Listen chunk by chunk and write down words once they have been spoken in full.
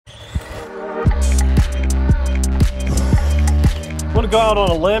I'm gonna go out on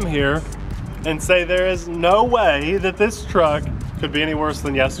a limb here and say there is no way that this truck could be any worse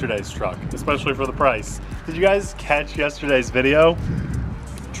than yesterday's truck, especially for the price. Did you guys catch yesterday's video?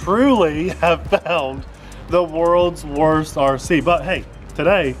 Truly have found the world's worst RC. But hey,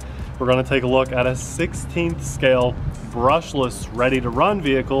 today we're gonna take a look at a 16th scale brushless ready to run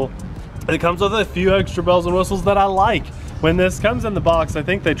vehicle. It comes with a few extra bells and whistles that I like. When this comes in the box, I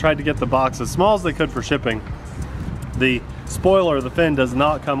think they tried to get the box as small as they could for shipping. The spoiler, the fin, does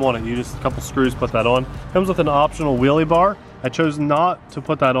not come on it. You just a couple screws put that on. Comes with an optional wheelie bar. I chose not to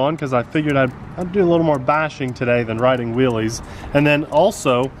put that on because I figured I'd do a little more bashing today than riding wheelies. And then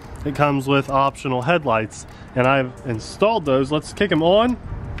also it comes with optional headlights, and I've installed those. Let's kick them on,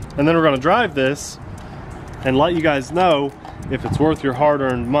 and then we're going to drive this and let you guys know if it's worth your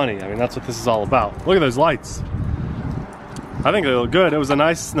hard-earned money. I mean, that's what this is all about. Look at those lights. I think they look good. It was a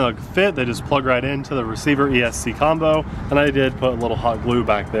nice snug fit. They just plug right into the receiver ESC combo, and I did put a little hot glue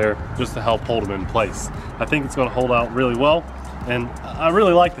back there just to help hold them in place. I think it's going to hold out really well, and I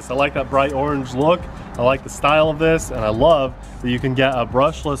really like this. I like that bright orange look. I like the style of this, and I love that you can get a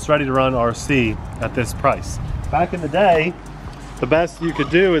brushless ready to run RC at this price. Back in the day, the best you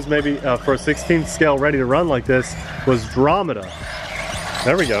could do is maybe for a 16th scale ready to run like this was Andromeda.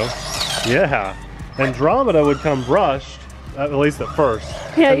 There we go. Yeah, Andromeda would come brushed, at least at first.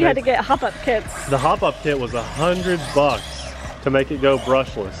 Yeah, you had to get hop-up kits. The hop-up kit was $100 to make it go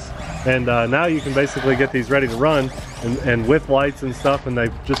brushless. And now you can basically get these ready to run and with lights and stuff, and they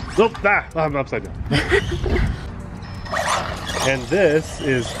just, I'm upside down. And this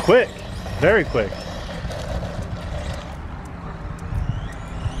is quick, very quick.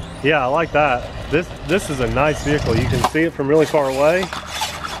 Yeah, I like that. This is a nice vehicle. You can see it from really far away.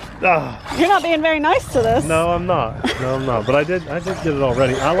 You're not being very nice to this. No, I'm not. No, I'm not. But I did get it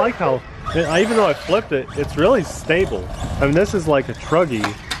already. I like how, even though I flipped it, it's really stable. I mean, this is like a truggy.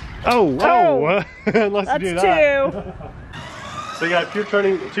 Oh! Unless that's you do that. 2. So yeah, if you're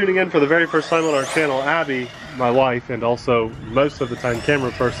tuning in for the very first time on our channel, Abby, my wife, and also most of the time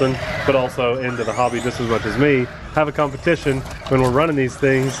camera person, but also into the hobby just as much as me, have a competition. When we're running these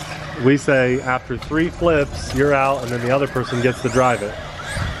things, we say after 3 flips, you're out, and then the other person gets to drive it.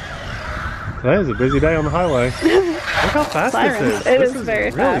 Today is a busy day on the highway. Look how fast this is. It is very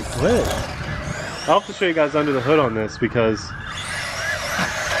really fast. Quick. I'll have to show you guys under the hood on this because,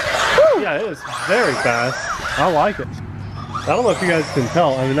 yeah, it is very fast. I like it. I don't know if you guys can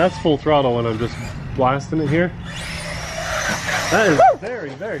tell. I mean, that's full throttle when I'm just blasting it here. That is very,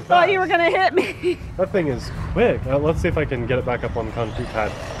 very fast. Thought you were gonna hit me. That thing is quick. Let's see if I can get it back up on the concrete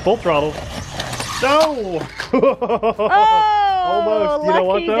pad. Full throttle. No! Oh! Almost. You know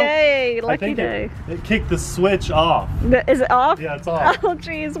what though? Lucky day. It kicked the switch off. Is it off? Yeah, it's off. Oh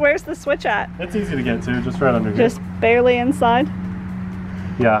geez, where's the switch at? It's easy to get to, just right under here. Just barely inside?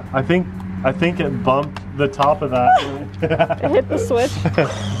 Yeah, I think it bumped the top of that. It hit the switch?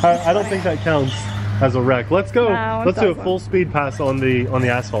 I don't think that counts as a wreck. Let's go. No, let's do a full speed pass on the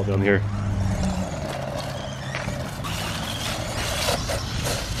asphalt down here.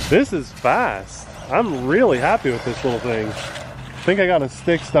 This is fast. I'm really happy with this little thing. I think I got a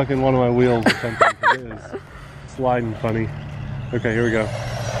stick stuck in one of my wheels or something. It is sliding funny. Okay, here we go.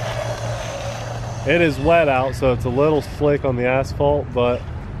 It is wet out, so it's a little slick on the asphalt, but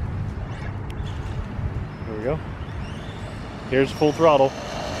there we go. Here's full throttle.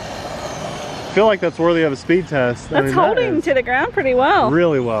 I feel like that's worthy of a speed test. That's holding to the ground pretty well.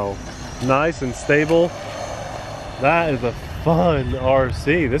 Really well. Nice and stable. That is a fun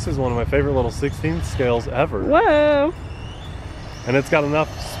RC. This is one of my favorite little 16th scales ever. Whoa. And it's got enough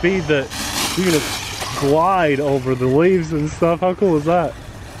speed that you can just glide over the leaves and stuff. How cool is that?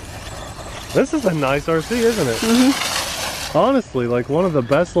 This is a nice RC, isn't it? Mm-hmm. Honestly, like one of the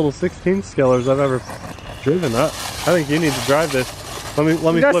best little 16th scalers I've ever driven. I think you need to drive this. Let me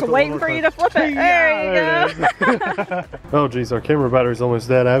flip it. Just waiting for you to flip it. There you go. Oh geez, our camera battery's almost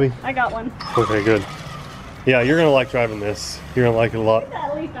dead, Abby. I got one. Okay, good. Yeah, you're gonna like driving this. You're gonna like it a lot.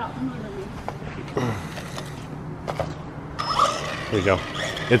 There you go.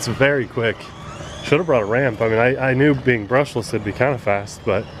 It's very quick. Should have brought a ramp. I mean, I knew being brushless it'd be kind of fast,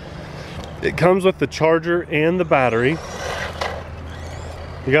 but it comes with the charger and the battery.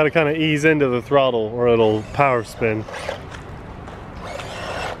 You got to kind of ease into the throttle or it'll power spin.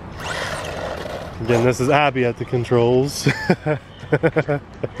 Again, this is Abby at the controls.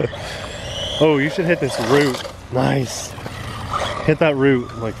 Oh, you should hit this root. Nice. Hit that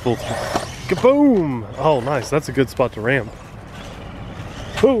root like full throttle. Kaboom! Oh, nice. That's a good spot to ramp.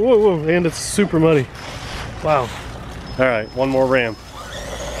 Whoa, whoa, whoa. And it's super muddy. Wow. All right, one more ramp.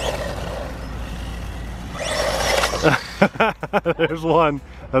 There's one.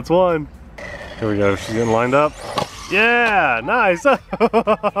 That's one. Here we go. She's getting lined up. Yeah, nice. I didn't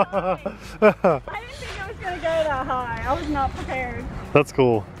think I was gonna go that high. I was not prepared. That's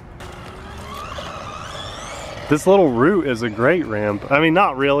cool. This little root is a great ramp. I mean,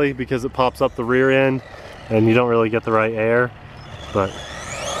 not really, because it pops up the rear end and you don't really get the right air, but.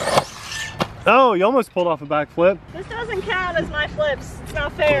 Oh, you almost pulled off a backflip. This doesn't count as my flips. It's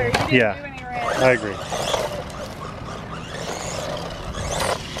not fair. You didn't do any ramps. I agree.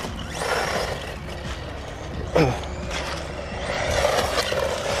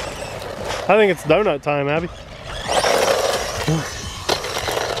 I think it's donut time, Abby.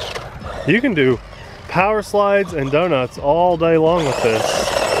 You can do power slides and donuts all day long with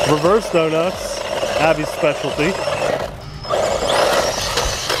this. Reverse donuts, Abby's specialty.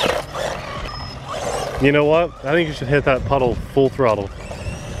 You know what? I think you should hit that puddle full throttle.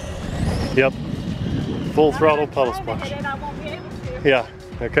 Yep. Full throttle puddle splash. I won't be able to. Yeah,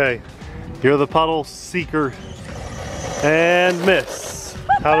 okay. You're the puddle seeker. And miss.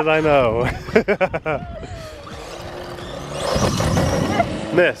 How did I know?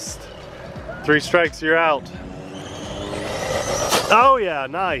 Missed. 3 strikes, you're out. Oh yeah,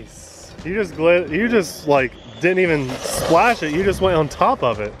 nice. You just like didn't even splash it. You just went on top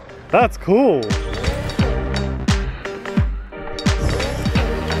of it. That's cool.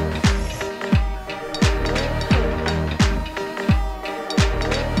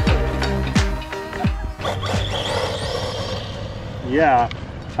 Yeah,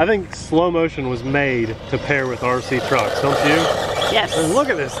 I think slow motion was made to pair with RC trucks, don't you? Yes. And look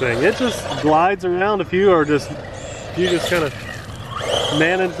at this thing. It just glides around. If you just kind of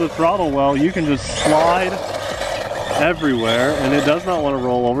manage the throttle well, you can just slide everywhere and it does not want to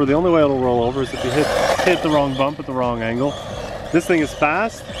roll over. The only way it'll roll over is if you hit the wrong bump at the wrong angle. This thing is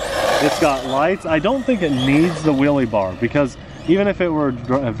fast. It's got lights. I don't think it needs the wheelie bar because even if it were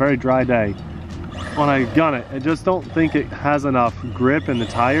a very dry day, when I gun it, I just don't think it has enough grip in the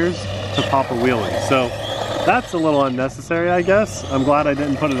tires to pop a wheelie. So that's a little unnecessary, I guess. I'm glad I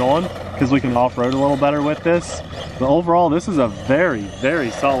didn't put it on because we can off-road a little better with this. But overall, this is a very,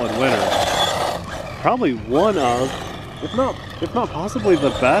 very solid winner. Probably one of, if not possibly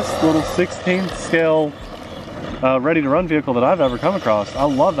the best little 16th scale ready-to-run vehicle that I've ever come across. I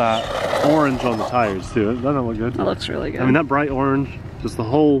love that orange on the tires too. Doesn't that look good? That looks really good. I mean, that bright orange, just the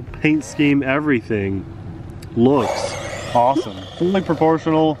whole paint scheme, everything looks awesome. Fully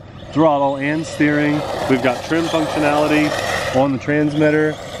proportional throttle and steering. We've got trim functionality on the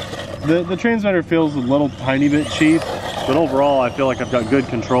transmitter. The transmitter feels a little tiny bit cheap, but overall I feel like I've got good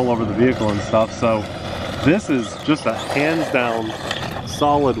control over the vehicle and stuff. So this is just a hands down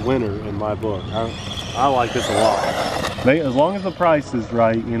solid winner in my book. I like this a lot. As long as the price is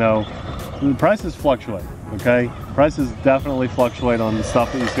right, you know, the prices fluctuate. Okay, prices definitely fluctuate on the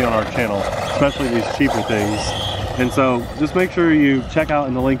stuff that you see on our channel, especially these cheaper things. And so just make sure you check out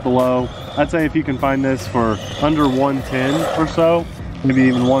in the link below. I'd say if you can find this for under 110 or so, maybe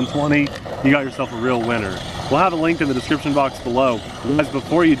even 120, you got yourself a real winner. We'll have a link in the description box below. Guys,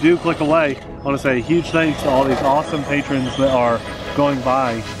 before you do click away, I want to say a huge thanks to all these awesome patrons that are going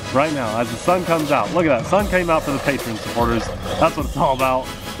by right now as the sun comes out. Look at that, sun came out for the patron supporters. That's what it's all about.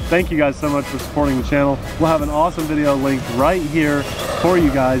 Thank you guys so much for supporting the channel. We'll have an awesome video linked right here for you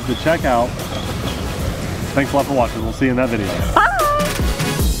guys to check out. Thanks a lot for watching. We'll see you in that video.